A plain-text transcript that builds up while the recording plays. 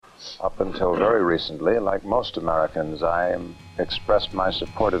Up until very recently, like most Americans, I expressed my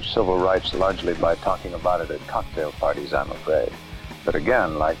support of civil rights largely by talking about it at cocktail parties, I'm afraid. But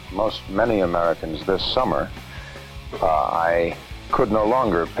again, like many Americans this summer, I could no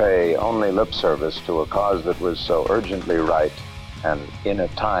longer pay only lip service to a cause that was so urgently right and in a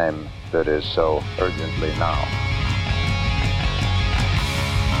time that is so urgently now.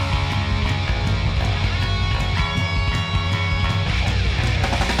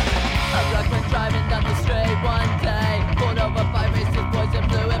 Driving down the street one day, pulled over by racist boys in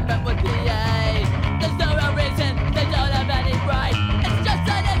blue and Brentwood, PA. There's no real reason, they don't have any right. It's just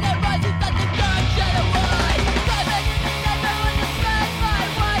that in their rises that the gun shed away. Driving in the neighborhood to spread my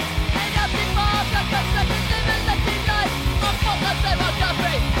rights. Ain't nothing more than perspective living like tonight. I'm full of zero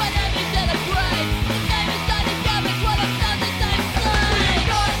country, but every day the grave. His name is Johnny Garrett, while I'm down the same slave. We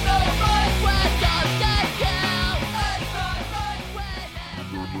got no right where dogs get killed. It's not right where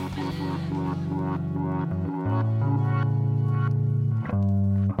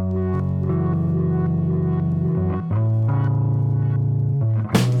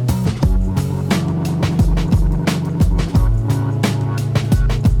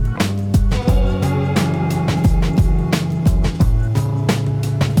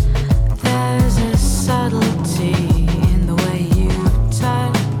There's a subtlety in the way you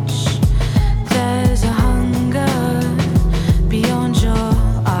touch. There's a hunger beyond your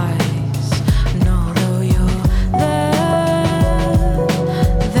eyes. And although you're there,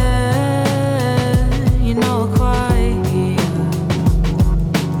 you're not quite here.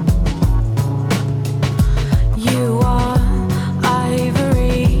 You are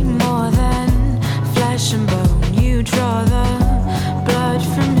ivory more than flesh and bone. You draw the blood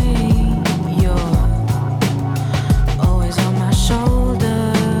from me. You're always on my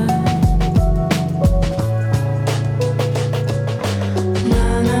shoulder. Na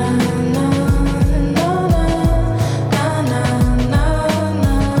na na na na na na na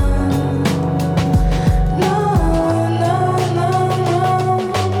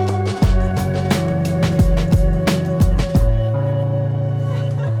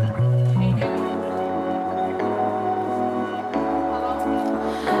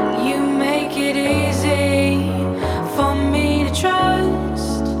You make it easy for me to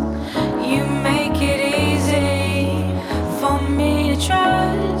trust. You make it easy for me to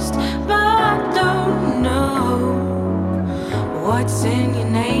trust. But I don't know what's in your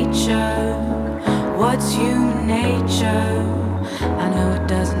nature, what's human nature. I know it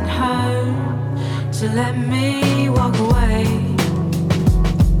doesn't hurt to let me walk away.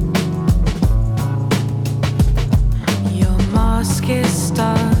 Your mask is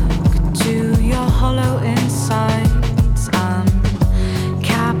stuck to your hollow insides. I'm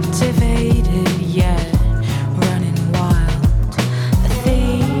captivated yet running wild. A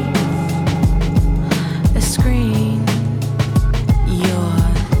thief, a screen.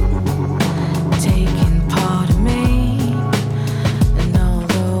 You're taking part of me. And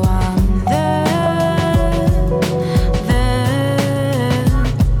although I'm there,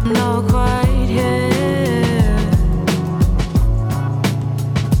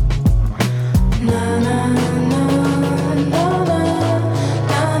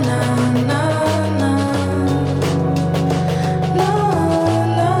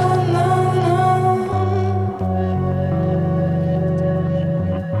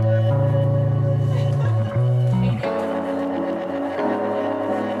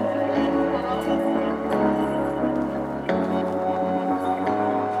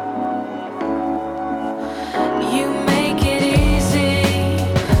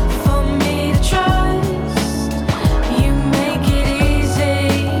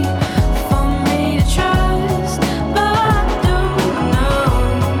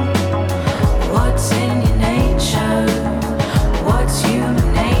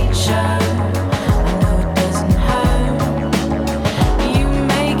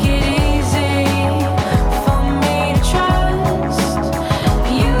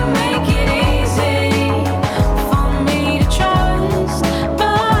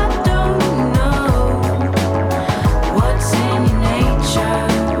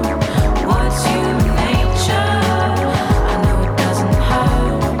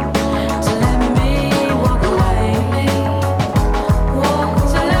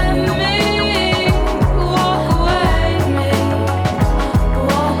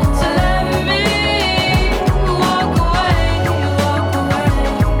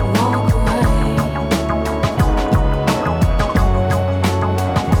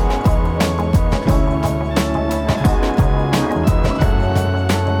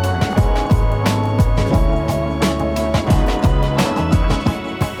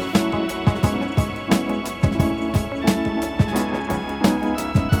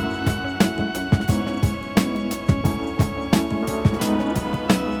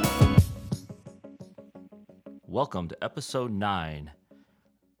 welcome to episode 9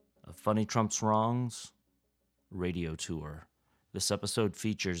 of Funny Trump's Wrongs radio tour. This episode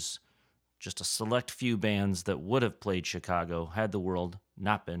features just a select few bands that would have played Chicago had the world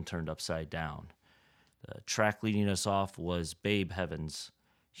not been turned upside down. The track leading us off was Babe Heaven's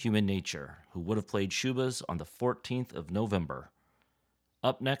Human Nature, who would have played Schubas on the 14th of November.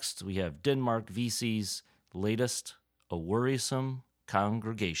 Up next, we have Denmark VC's latest, A Worrisome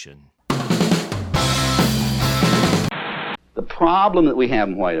Congregation. The problem that we have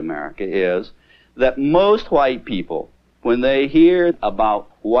in white America is that most white people, when they hear about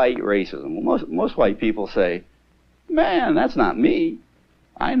white racism, most white people say, man, that's not me.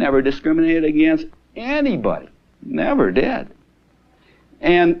 I never discriminated against anybody. Never did.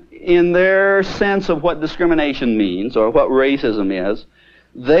 And in their sense of what discrimination means or what racism is,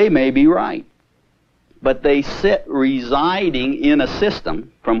 they may be right. But they sit residing in a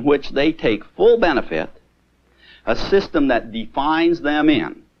system from which they take full benefit, a system that defines them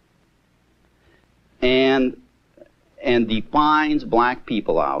in and defines black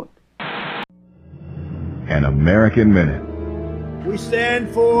people out. An American Minute. We stand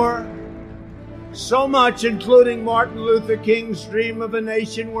for so much, including Martin Luther King's dream of a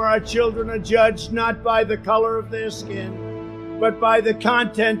nation where our children are judged not by the color of their skin, but by the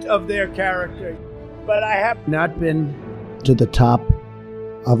content of their character. But I have not been to the top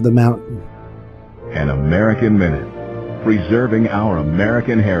of the mountain. An American Minute. Preserving our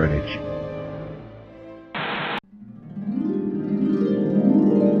American heritage.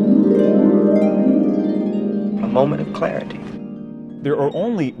 A moment of clarity. There are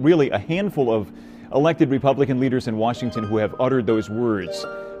only really a handful of elected Republican leaders in Washington who have uttered those words,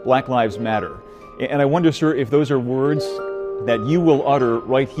 Black Lives Matter. And I wonder, sir, if those are words that you will utter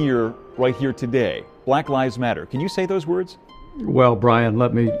right here today. Black Lives Matter. Can you say those words? Well, Brian,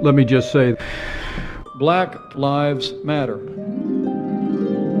 let me just say, Black Lives Matter.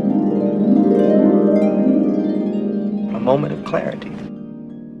 A moment of clarity.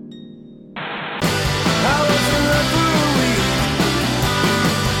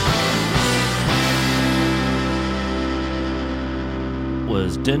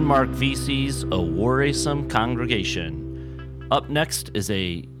 Was Denmark VC's A Worrisome Congregation. Up next is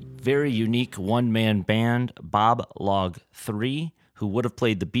a very unique one-man band, Bob Log 3, who would have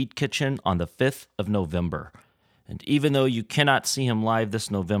played the Beat Kitchen on the 5th of November. And even though you cannot see him live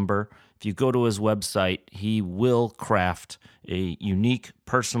this November, if you go to his website, he will craft a unique,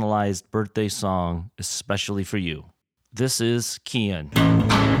 personalized birthday song especially for you. This is Kian.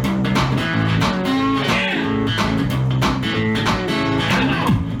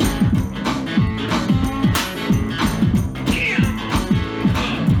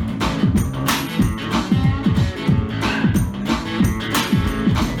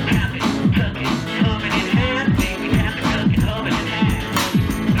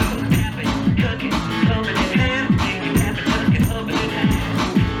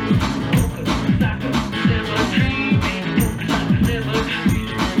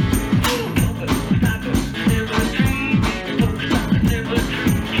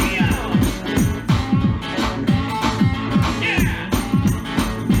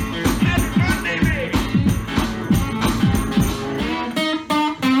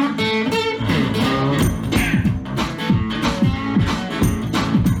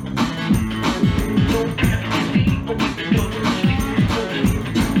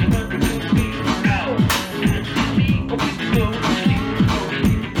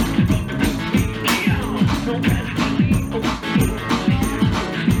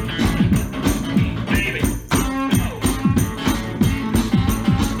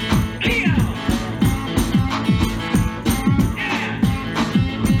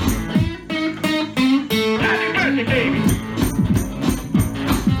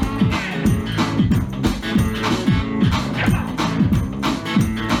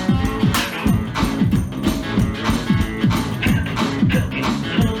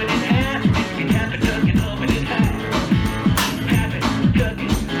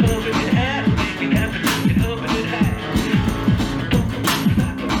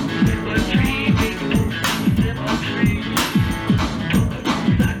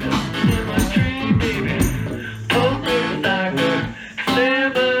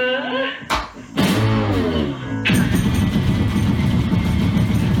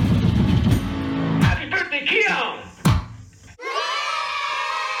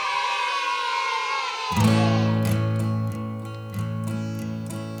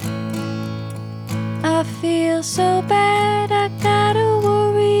 I feel so bad, I got a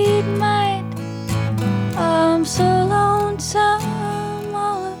worried mind. I'm so lonesome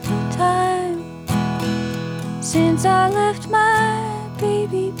all of the time. Since since I left my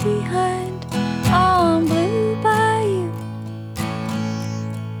baby behind on Blue Bayou.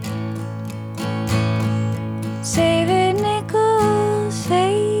 Saving nickels,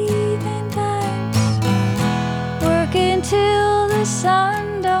 saving dimes, working till the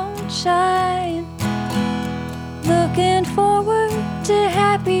sun don't shine, looking forward to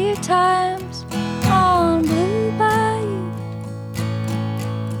happier times on Blue Bayou.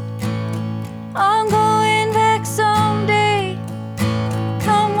 I'm going back someday,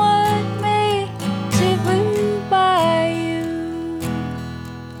 come what may, to Blue Bayou,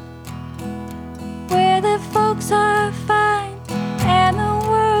 where the folks are fine and the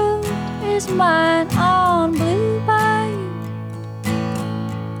world is mine on Blue Bayou,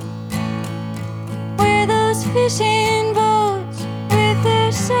 where those fishing boats with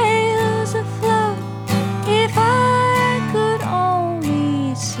their sails afloat, if I could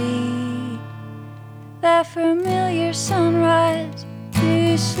only see that familiar sunrise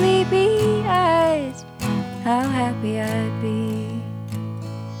through sleepy eyes, how happy I'd be.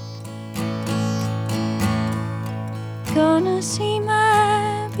 Gonna see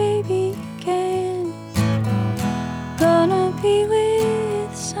my baby again, gonna be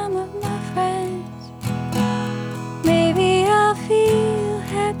with some of my friends, maybe I'll feel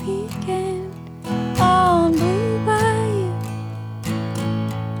happy again on Blue Bayou.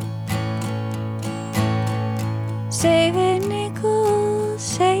 Saving nickels,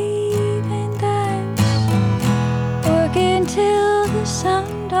 saving dimes, working till the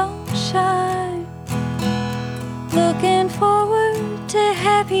sun don't shine, looking forward to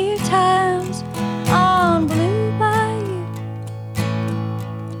happier times on Blue Bayou.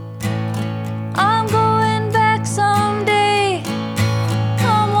 I'm going back someday,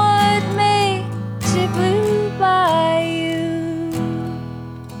 come what may, to Blue Bayou,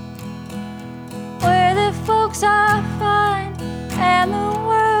 where the folks are fine and the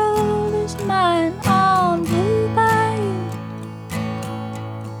world is mine on Blue Bayou,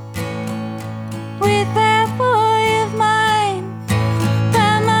 with that boy of mine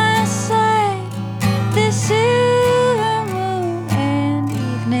by my side, the silver moon and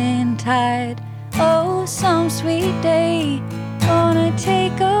evening tide. Oh, some sweet day gonna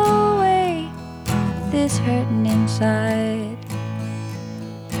take away this hurting inside.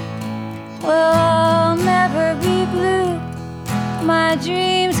 Well, I'll never be blue, my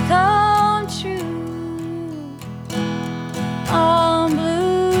dreams come true on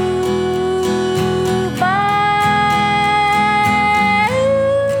Blue Bayou.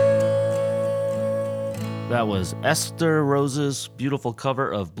 That was Esther Rose's beautiful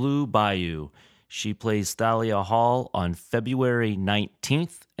cover of Blue Bayou. She plays Thalia Hall on February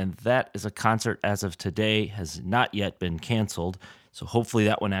 19th, and that is a concert as of today, has not yet been canceled, so hopefully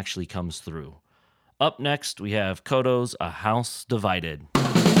that one actually comes through. Up next, we have Kodo's A House Divided.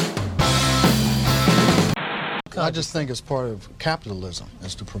 I just think it's part of capitalism,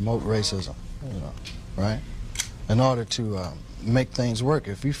 is to promote racism, right? In order to make things work.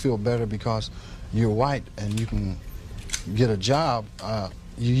 If you feel better because you're white and you can get a job,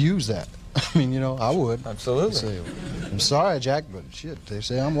 you use that. I mean, I would. Absolutely. Say, I'm sorry, Jack, but shit, they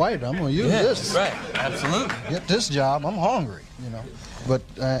say I'm white. I'm going to use this. Right, absolutely. Get this job. I'm hungry, But,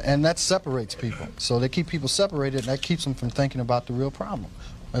 and that separates people. So they keep people separated, and that keeps them from thinking about the real problem.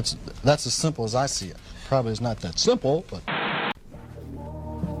 That's as simple as I see it. Probably it's not that simple, but...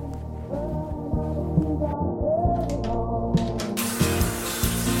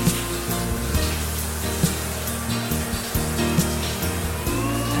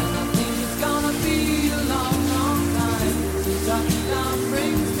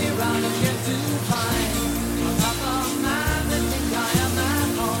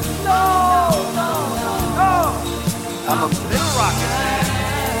 I'm a little rocket man.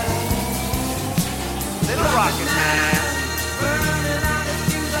 Little rocket man.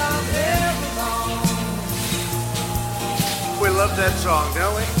 We love that song,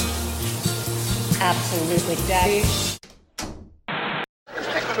 don't we? Absolutely, Daddy.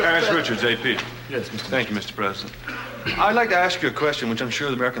 Harris Richards, AP. Yes, Mr. Thank you, Mr. President. I'd like to ask you a question which I'm sure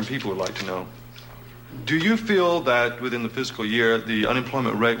the American people would like to know. Do you feel that within the fiscal year, the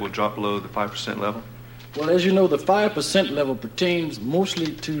unemployment rate will drop below the 5% level? Well, as you know, the 5% level pertains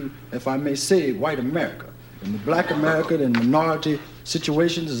mostly to, if I may say, white America. In the black America, the minority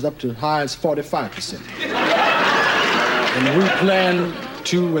situations is up to as high as 45%. And we plan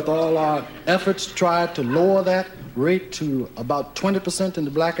to, with all our efforts, try to lower that rate to about 20% in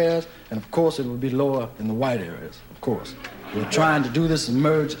the black areas, and of course it will be lower in the white areas, of course. We're trying to do this and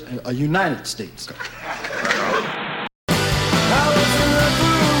merge a United States.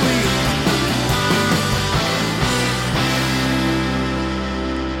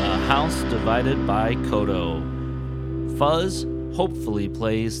 House Divided by Kodo. Fuzz hopefully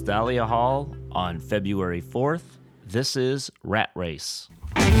plays Thalia Hall on February 4th. This is Rat Race.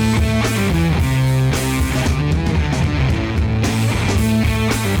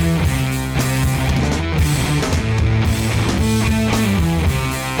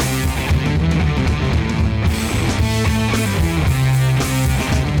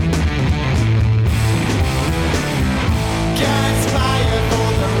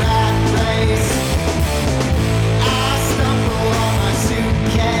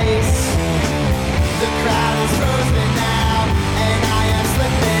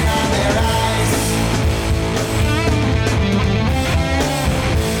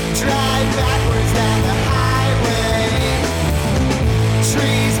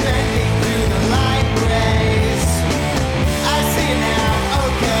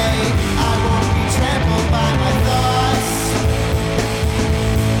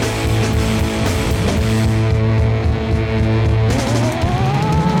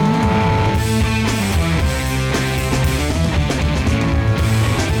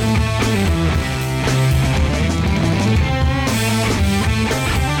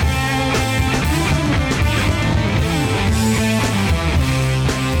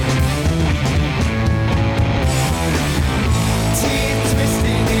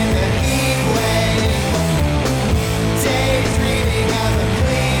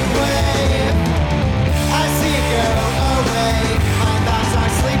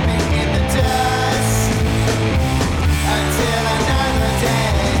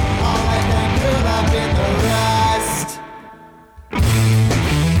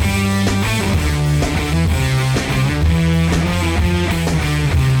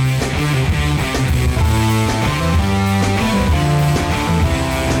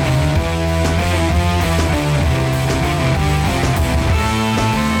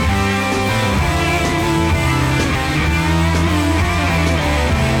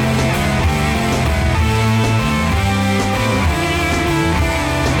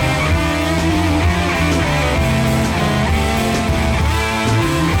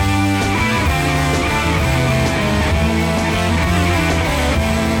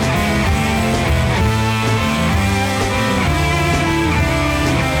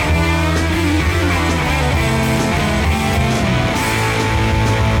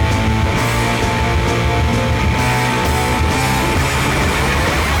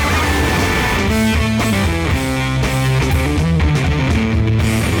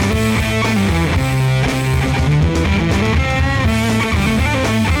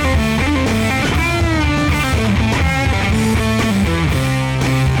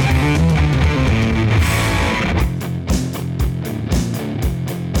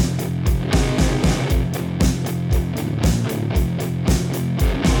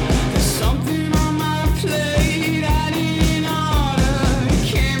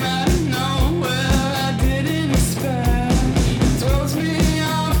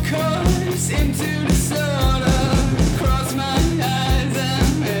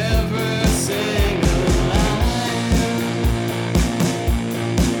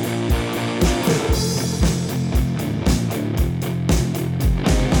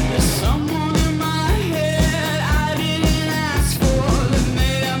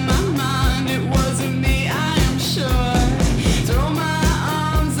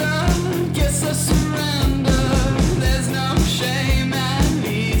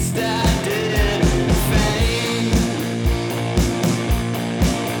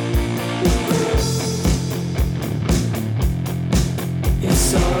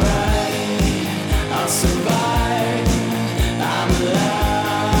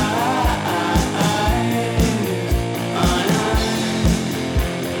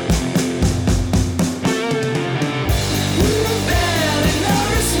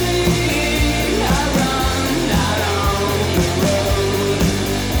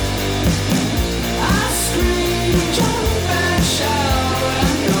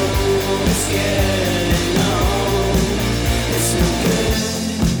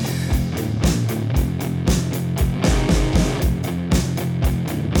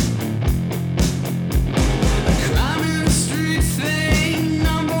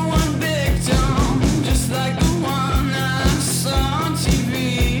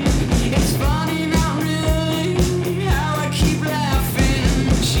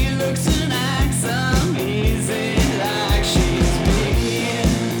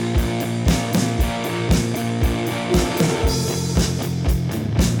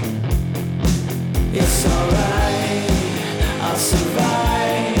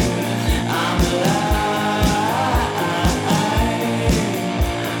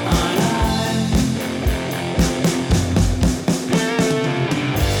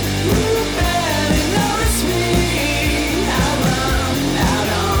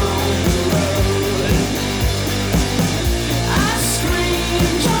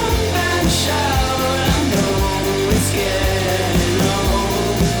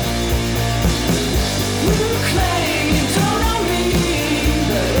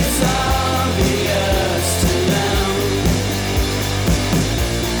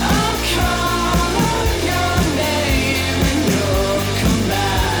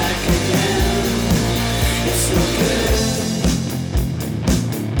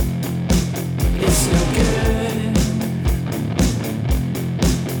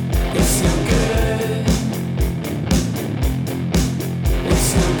 It's no good.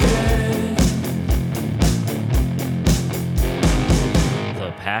 It's no good.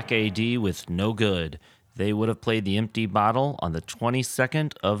 The Pack AD with No Good. They would have played the Empty Bottle on the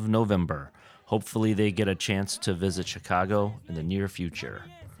 22nd of November. Hopefully they get a chance to visit Chicago in the near future.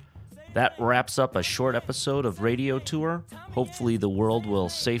 That wraps up a short episode of Radio Tour. Hopefully the world will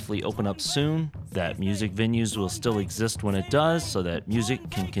safely open up soon, that music venues will still exist when it does, so that music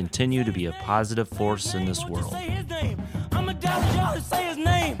can continue to be a positive force in this world. I'ma doubt y'all to say his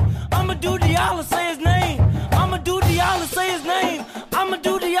name. I'ma do the y'all to say his name. I'ma do the y'all to say his name. I'ma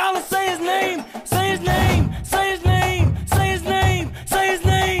do the y'all to say his name. Say his name. Say his name. Say his name. Say his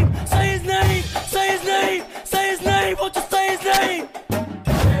name. Say his name. Say his name. Say his name. Won't you say his name?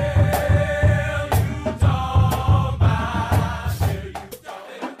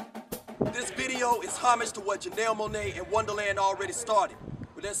 This video is homage to what Janelle Monáe and Wonderland already started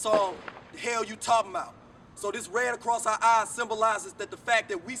with that song, The Hell You Talking About. So this red across our eyes symbolizes that the fact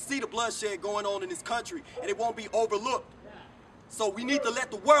that we see the bloodshed going on in this country and it won't be overlooked. So we need to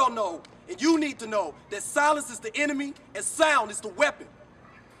let the world know, and you need to know, that silence is the enemy and sound is the weapon.